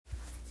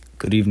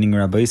Good evening,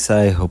 Rabbi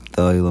Isai. Hope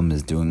the Ilam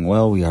is doing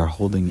well. We are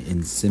holding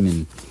in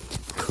Siman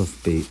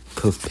Kuf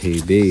Pei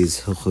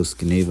Beis Halachos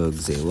Geneva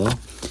Gzela,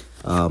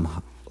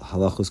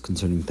 Halachos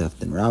concerning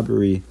theft and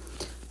robbery,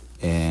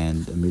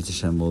 and Amir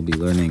Hashem will be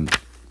learning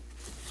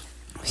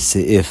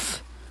Seif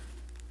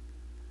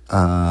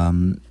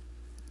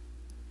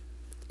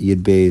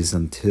Yid Beis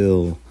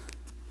until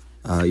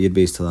Yid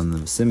Beis till end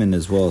of Siman,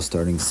 as well as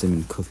starting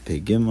Siman Kuf Pei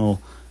Gimel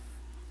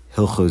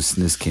Hilchos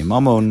Niskei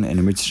Mamon, and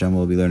Amir Hashem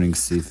will be learning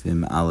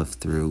Sifim Aleph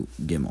through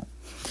Gimel.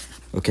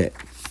 Okay,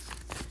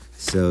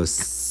 so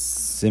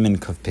Siman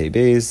Kuf Pei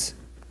Beis,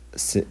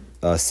 Sif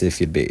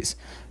Yid Beis.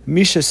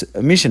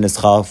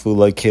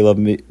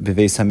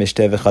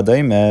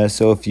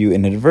 So if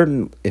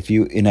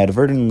you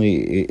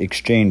inadvertently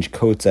exchange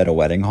coats at a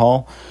wedding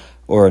hall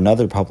or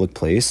another public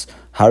place,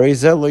 so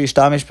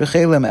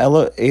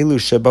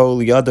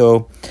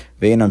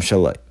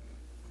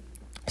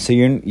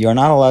you're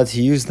not allowed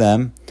to use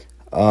them.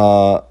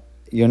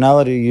 You're not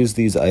allowed to use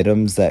these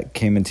items that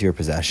came into your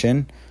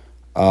possession,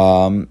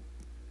 and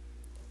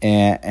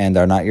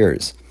are not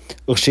yours.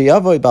 When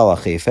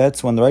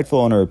the rightful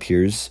owner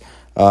appears,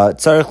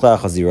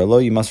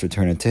 you must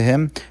return it to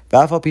him,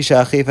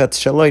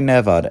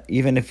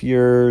 even if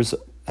yours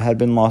had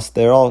been lost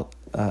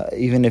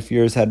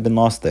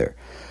there.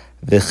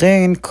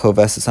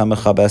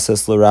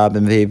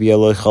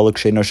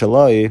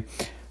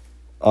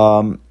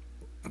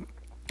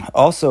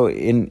 Also,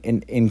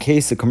 in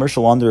case the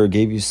commercial launderer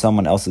gave you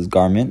someone else's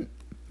garment,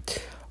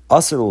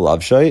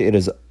 it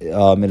is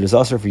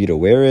also for you to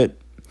wear it.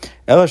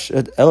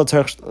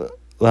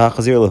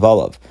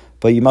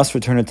 But you must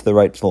return it to the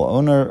rightful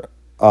owner,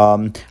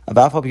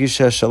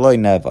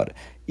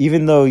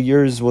 even though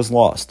yours was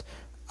lost.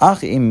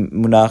 However,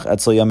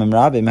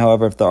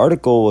 if the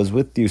article was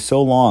with you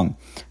so long,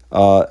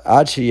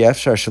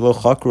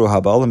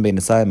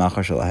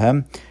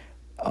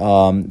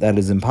 that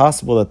is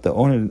impossible that the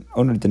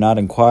owner did not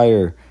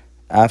inquire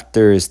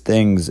after his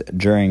things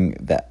during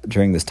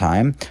this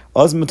time,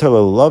 then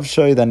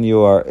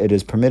it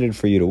is permitted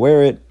for you to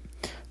wear it.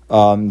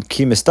 For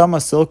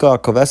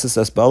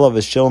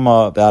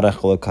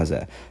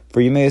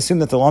you may assume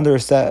that the launderer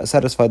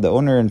satisfied the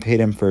owner and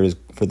paid him for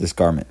this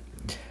garment.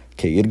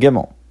 Okay, Yid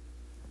Gimel.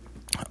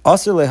 It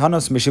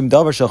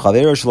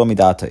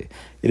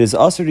is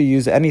also to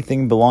use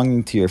anything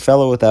belonging to your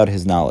fellow without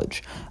his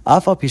knowledge.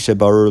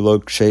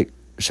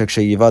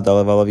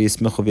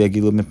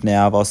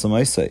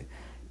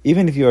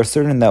 Even if you are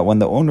certain that when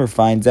the owner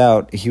finds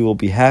out, he will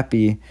be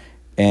happy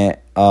and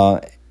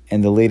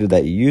elated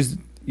that you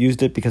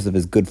used it because of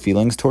his good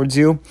feelings towards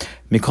you.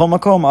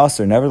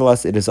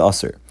 Nevertheless, it is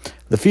asur.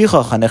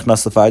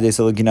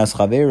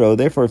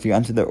 Therefore, if you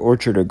enter the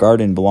orchard or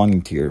garden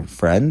belonging to your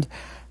friend,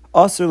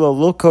 it is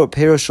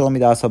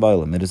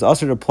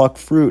asur to pluck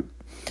fruit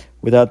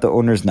without the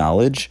owner's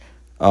knowledge.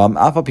 Even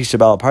though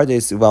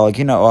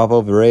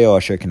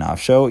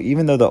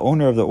the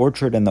owner of the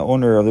orchard and the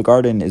owner of the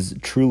garden is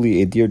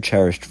truly a dear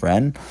cherished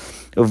friend,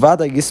 and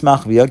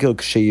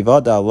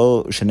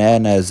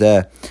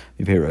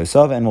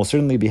will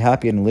certainly be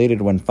happy and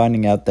elated when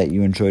finding out that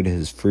you enjoyed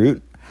his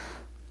fruit.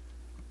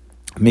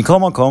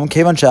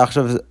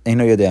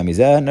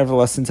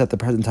 Nevertheless, since at the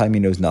present time he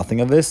knows nothing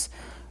of this,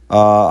 you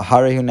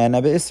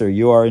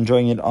are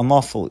enjoying it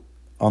unlawfully.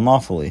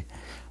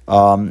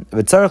 It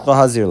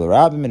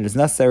is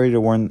necessary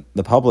to warn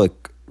the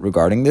public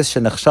regarding this,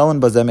 for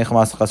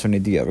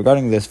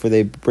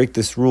they break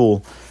this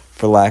rule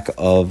for lack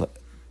of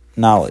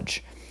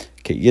knowledge.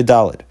 Okay,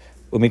 Yedalid.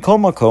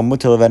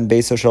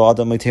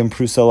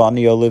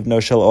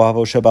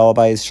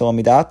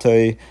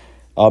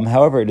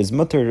 However, it is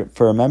mutter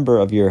for a member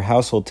of your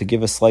household to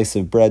give a slice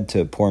of bread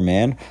to a poor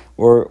man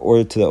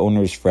or to the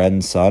owner's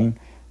friend's son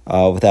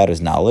without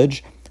his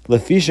knowledge. For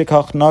this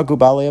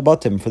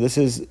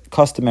is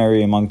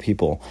customary among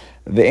people.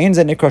 And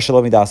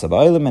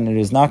it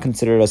is not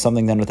considered as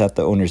something done without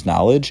the owner's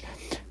knowledge.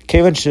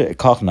 Since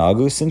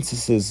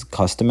this is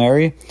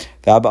customary,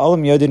 and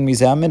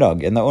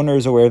the owner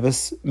is aware of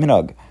this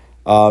minhag.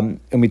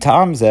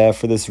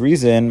 For this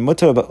reason,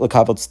 it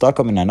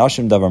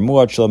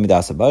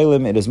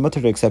is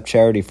mutter to accept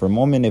charity for a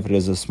moment if it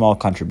is a small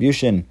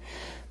contribution,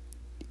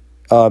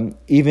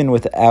 even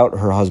without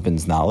her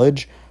husband's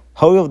knowledge.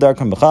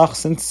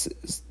 Since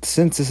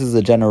this is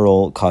a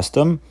general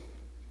custom,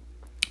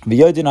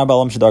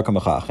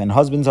 and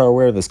husbands are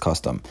aware of this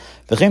custom.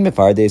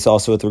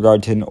 Also with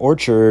regard to an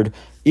orchard,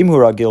 if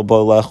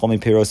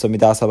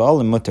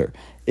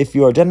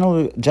you are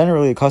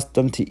generally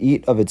accustomed to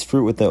eat of its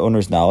fruit with the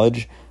owner's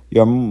knowledge,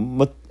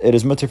 it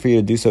is mutter for you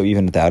to do so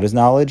even without his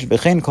knowledge.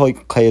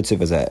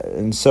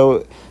 And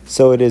so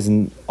it is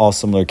in all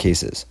similar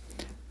cases.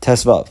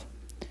 Tesvav.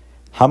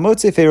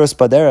 If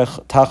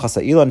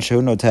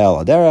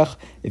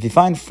you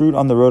find fruit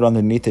on the road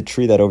underneath a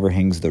tree that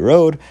overhangs the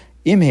road,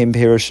 if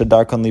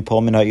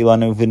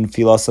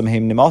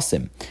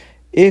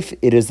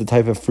it is the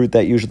type of fruit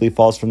that usually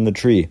falls from the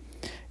tree,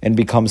 and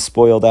becomes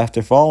spoiled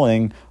after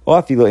falling,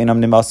 or even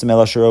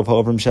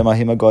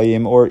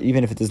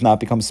if it does not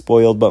become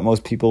spoiled, but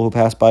most people who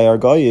pass by are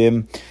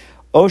goyim,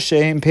 or if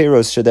it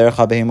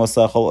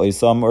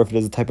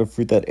is a type of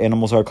fruit that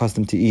animals are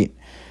accustomed to eat,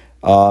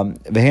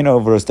 and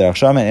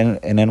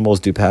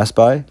animals do pass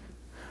by.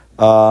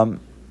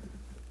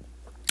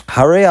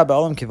 It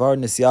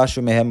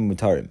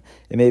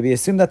may be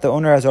assumed that the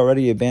owner has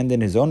already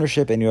abandoned his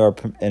ownership and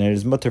it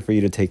is mutter for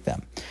you to take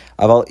them.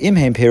 However,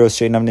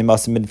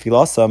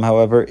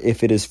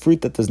 if it is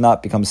fruit that does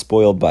not become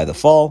spoiled by the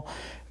fall,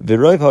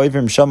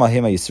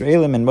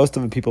 and most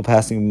of the people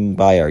passing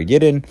by are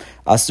Yidden,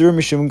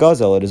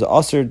 it is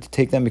asur to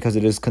take them because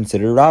it is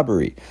considered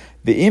robbery.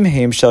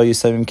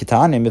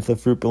 If the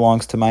fruit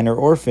belongs to minor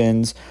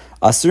orphans,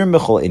 it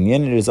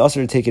is asur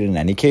to take it in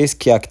any case,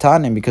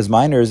 because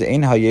minors they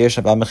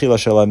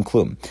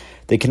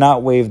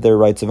cannot waive their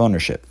rights of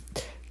ownership.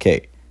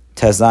 Okay,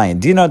 Tezayin,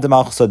 Dina de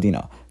Malchusa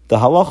Dina. The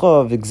halacha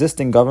of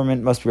existing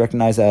government must be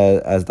recognized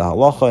as the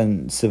halacha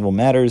in civil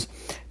matters.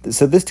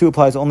 So this too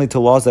applies only to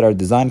laws that are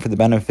designed for the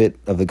benefit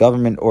of the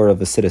government or of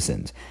the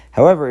citizens.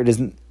 However, it does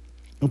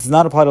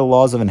not apply to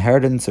laws of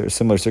inheritance or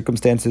similar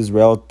circumstances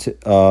relative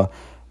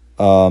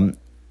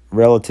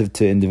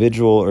to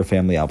individual or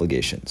family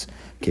obligations.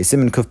 Okay,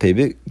 Siman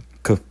Kufpei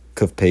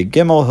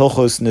Gimel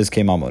Hilchos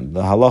Nizkei Mamon,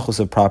 the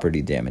halachos of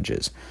property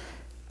damages.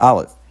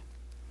 Aleph.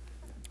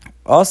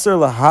 Asur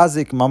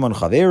lahazik mamon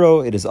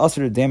chavero. It is asur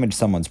to damage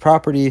someone's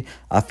property.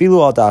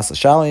 Afilu al das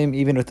shalim,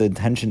 even with the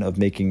intention of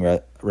making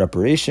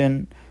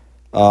reparation.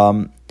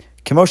 Kimosha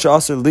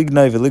asur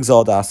lignai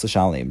v'ligzal das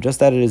shalim.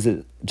 Just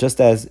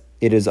as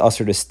it is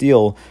asur to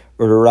steal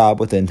or to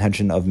rob with the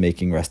intention of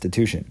making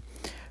restitution.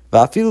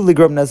 Va'afilu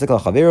ligram nezek al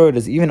chavero. It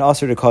is even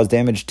asur to cause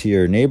damage to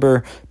your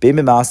neighbor. Bein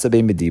b'maasa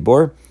bein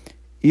b'dibor,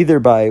 either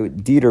by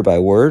deed or by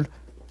word.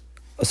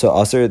 So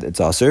asur, it's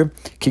asur.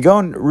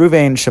 Kigon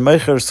Ruvain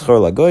shemecher schor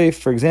lagoy.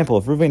 For example,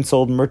 if Ruvain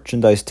sold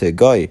merchandise to a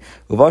guy,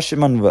 uva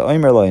Shimon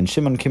v'omer lo, and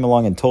Shimon came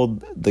along and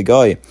told the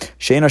guy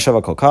she'ena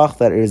shava kol kach,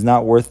 that it is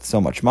not worth so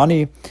much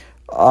money.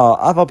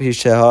 Aval pi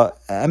sheha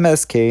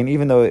MSK, and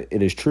even though it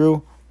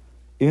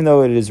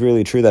is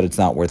really true that it's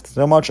not worth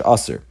so much,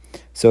 asur.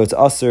 So it's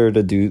asur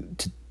to do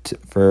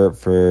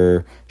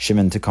for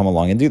Shimon to come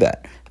along and do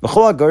that.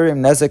 V'chol hagorim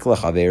nezek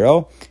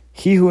lechavero.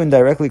 He who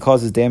indirectly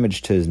causes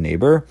damage to his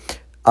neighbor.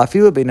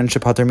 Although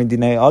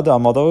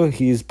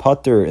he's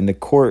pater in the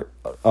court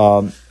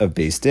of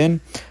Beis Din,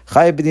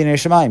 chayiv b'dinei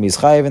Shemaim, he's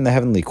chayiv in the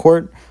heavenly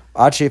court,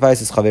 until he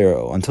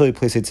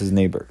placates his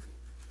neighbor.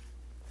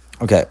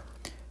 Okay.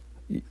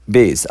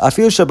 Beis.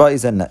 Afil shaba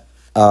is a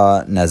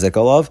nezek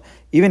alav.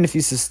 Even if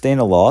you sustain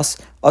a loss,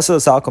 also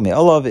salkom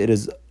alav, it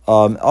is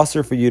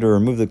asur for you to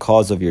remove the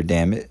cause of your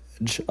damage.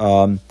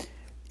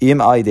 If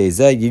by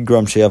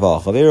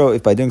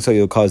doing so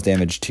you'll cause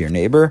damage to your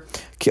neighbor.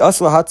 For it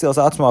is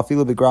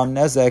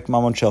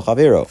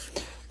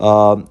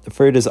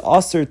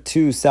asur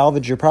to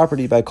salvage your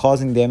property by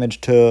causing damage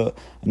to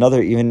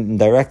another, even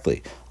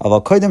indirectly.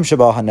 However,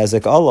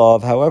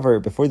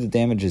 before the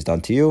damage is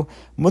done to you,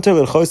 it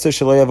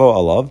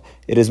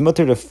is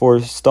mutter to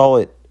forestall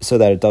it so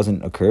that it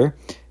doesn't occur.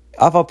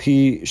 Even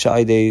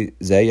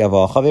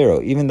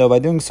though by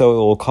doing so it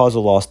will cause a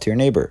loss to your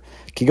neighbor.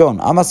 For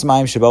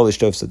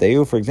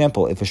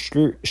example, if a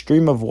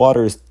stream of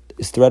water is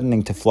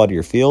threatening to flood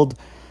your field,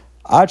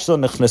 before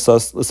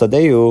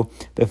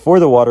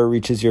the water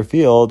reaches your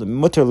field,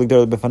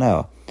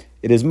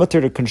 it is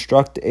mutter to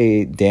construct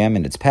a dam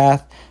in its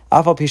path,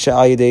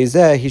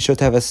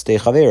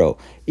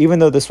 even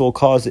though this will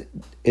cause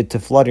it to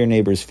flood your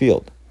neighbor's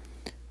field.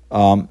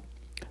 But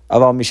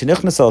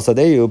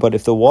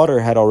if the water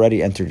had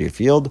already entered your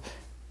field,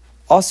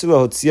 it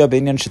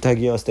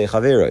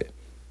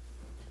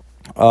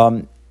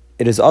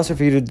is also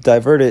for you to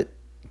divert it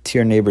to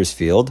your neighbor's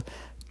field.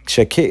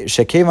 For since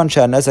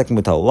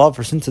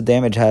the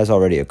damage has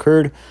already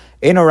occurred,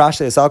 it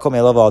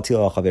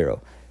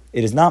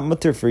is not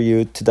mutter for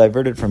you to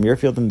divert it from your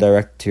field and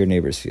direct to your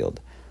neighbor's field.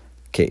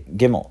 Okay,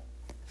 Gimel.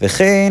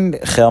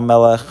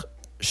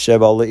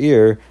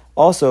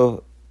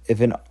 Also, if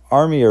an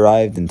army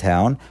arrived in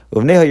town,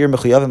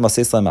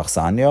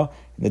 the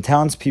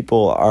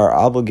townspeople are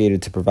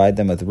obligated to provide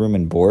them with room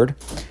and board.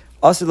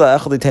 It is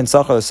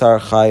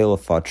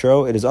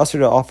also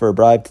to offer a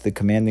bribe to the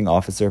commanding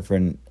officer for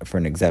an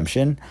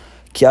exemption,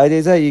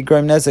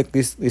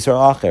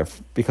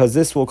 because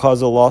this will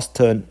cause a loss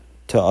to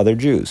other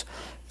Jews.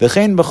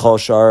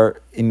 Also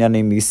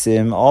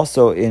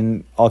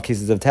in all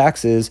cases of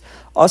taxes,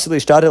 it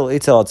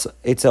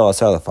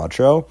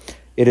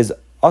is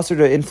also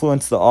to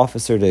influence the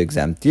officer to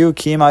exempt you,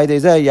 because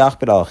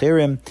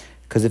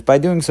if by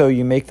doing so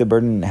you make the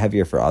burden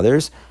heavier for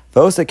others.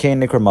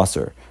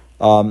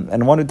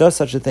 And one who does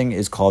such a thing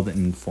is called an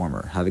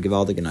informer. Have a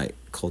gewaldige night.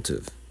 Kol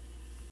tuv.